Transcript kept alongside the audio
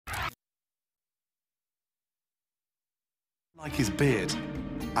Like his beard.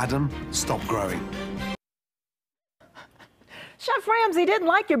 Adam, stop growing. Chef Ramsay didn't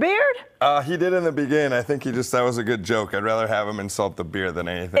like your beard? He did in the beginning. I think that was a good joke. I'd rather have him insult the beard than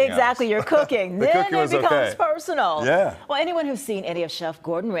anything Exactly, else. you're cooking. The Then cooking it was becomes okay. personal. Yeah. Well, anyone who's seen any of Chef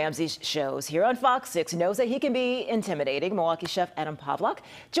Gordon Ramsay's shows here on Fox 6 knows that he can be intimidating. Milwaukee chef Adam Pawlak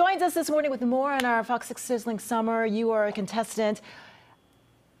joins us this morning with more on our Fox 6 Sizzling Summer. You are a contestant.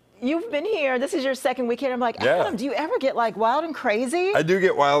 You've been here. This is your second week here. I'm like, yeah. Adam, do you ever get like wild and crazy? I do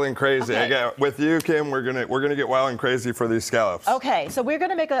get wild and crazy. Okay. With you, Kim, we're gonna get wild and crazy for these scallops. Okay, so we're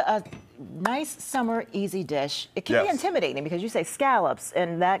gonna make a nice summer easy dish. It can be intimidating because you say scallops,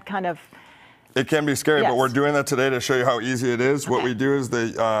 and that kind of. It can be scary, Yes. but we're doing that today to show you how easy it is. Okay. What we do is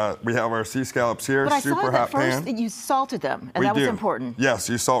we have our sea scallops here, but super I saw hot that first pan. That you salted them, and we that was do. important. Yes,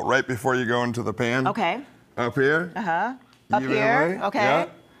 you salt right before you go into the pan. Okay. Up here. Up evenly. here. Okay. Yeah.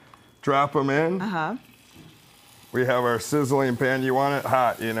 Drop them in. We have our sizzling pan. You want it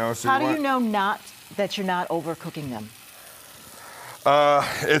hot, you know. So how do you know that you're not overcooking them?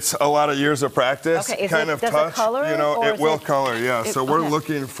 It's a lot of years of practice. Okay. Does it color? You know, it will color. Yeah. So we're okay.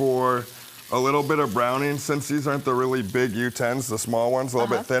 looking for a little bit of browning. Since these aren't the really big U10s, the small ones, a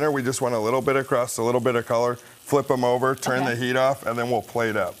little bit thinner. We just want a little bit of crust, a little bit of color. Flip them over, turn the heat off, and then we'll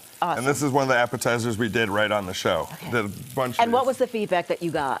plate up. Awesome. And this is one of the appetizers we did right on the show. Okay. Did a bunch And what was the feedback that you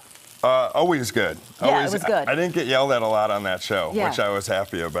got? Always good. Yeah, it was good. I didn't get yelled at a lot on that show, Yeah. which I was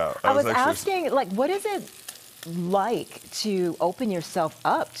happy about. I was asking, like, what is it like to open yourself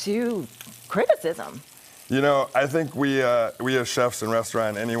up to criticism? You know, I think we as chefs in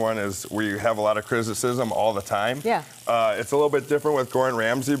restaurant, we have a lot of criticism all the time. Yeah. It's a little bit different with Gordon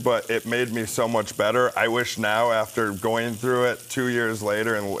Ramsay, but it made me so much better. I wish now, after going through it 2 years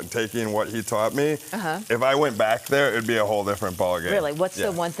later and taking what he taught me, if I went back there, it'd be a whole different ballgame. Really? What's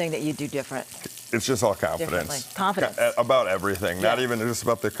the one thing that you do different? It's just all confidence. Confidence. About everything. Yeah. Not even just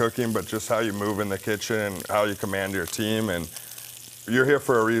about the cooking, but just how you move in the kitchen and how you command your team. And you're here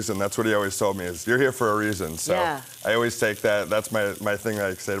for a reason. That's what he always told me, is you're here for a reason. So I always take that. That's my thing that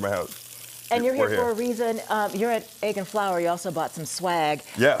I say to my house. And you're here for a reason. You're at Egg and Flour. You also bought some swag.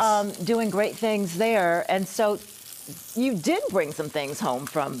 Yes. Doing great things there. And so you did bring some things home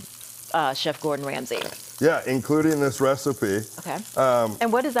from Chef Gordon Ramsay. Yeah, including this recipe. Okay.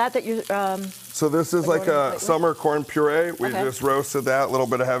 And what is that you're... So this is like a summer corn puree. We just roasted that, a little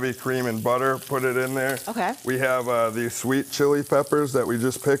bit of heavy cream and butter, put it in there. Okay. We have these sweet chili peppers that we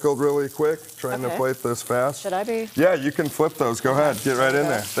just pickled really quick, trying to plate this fast. Should I be? Yeah, you can flip those. Go ahead, get right in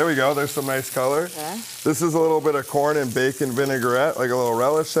there. There we go, there's some nice color. Okay. This is a little bit of corn and bacon vinaigrette, like a little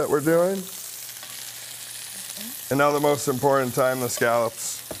relish that we're doing. And now the most important time, the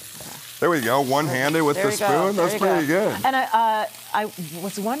scallops. There we go, one-handed with the spoon. That's pretty good. And I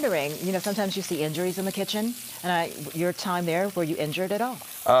was wondering, you know, sometimes you see injuries in the kitchen, and your time there, were you injured at all?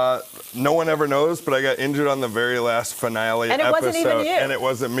 No one ever knows, but I got injured on the very last finale episode. And it wasn't even you. And it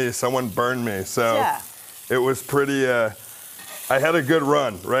wasn't me. Someone burned me. So it was pretty, I had a good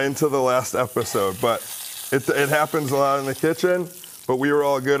run right into the last episode, but it happens a lot in the kitchen. But we were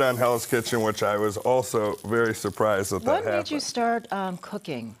all good on Hell's Kitchen, which I was also very surprised that happened. What made you start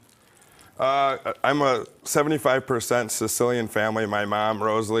cooking? I'm a 75% Sicilian family. My mom,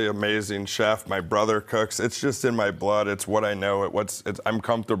 Rosalie, amazing chef. My brother cooks. It's just in my blood. It's what I know. I'm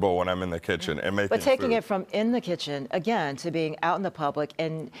comfortable when I'm in the kitchen and making But taking food. it from in the kitchen, again, to being out in the public,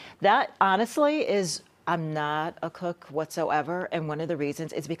 and that honestly is, I'm not a cook whatsoever, and one of the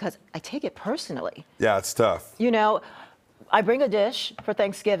reasons is because I take it personally. Yeah, it's tough. You know, I bring a dish for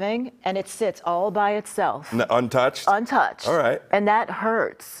Thanksgiving, and it sits all by itself. Untouched? Untouched. All right. And that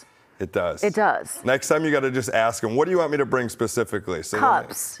hurts. It does. It does. Next time you got to just ask them, what do you want me to bring specifically? So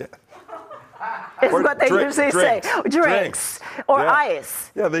Cups. Is what they usually say. Drinks. Or ice.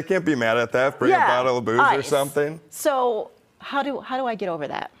 Yeah, they can't be mad at that. Bring a bottle of booze or something. So how do I get over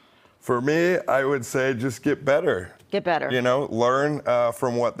that? For me, I would say just get better. Get better. You know, learn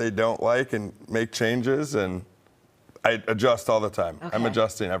from what they don't like and make changes, and I adjust all the time. Okay. I'm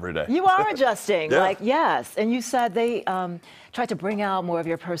adjusting every day. You are adjusting. Yeah. Yes. And you said they tried to bring out more of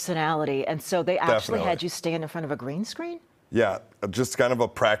your personality, and so they actually had you stand in front of a green screen? Yeah, just kind of a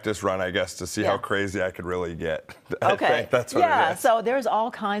practice run, I guess, to see how crazy I could really get. Okay. I think that's what it is. So there's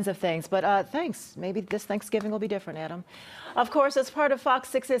all kinds of things. But thanks. Maybe this Thanksgiving will be different, Adam. Of course, as part of Fox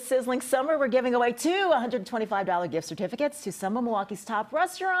 6's Sizzling Summer, we're giving away 2 $125 gift certificates to some of Milwaukee's top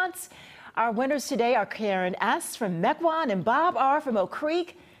restaurants. Our winners today are Karen S. from Mequon and Bob R. from Oak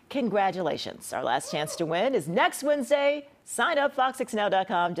Creek. Congratulations. Our last chance to win is next Wednesday. Sign up,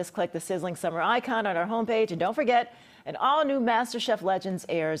 fox6now.com. Just click the Sizzling Summer icon on our homepage. And don't forget, an all-new MasterChef Legends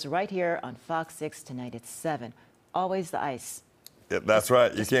airs right here on Fox 6 tonight at 7. always the ice. Yeah, that's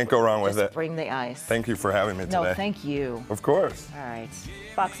right. You can't go wrong with it. Bring the ice. Thank you for having me today. No, thank you. Of course. All right.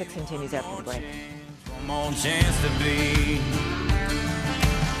 Fox 6 continues after the break. Come on, chance to be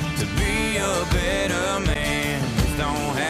a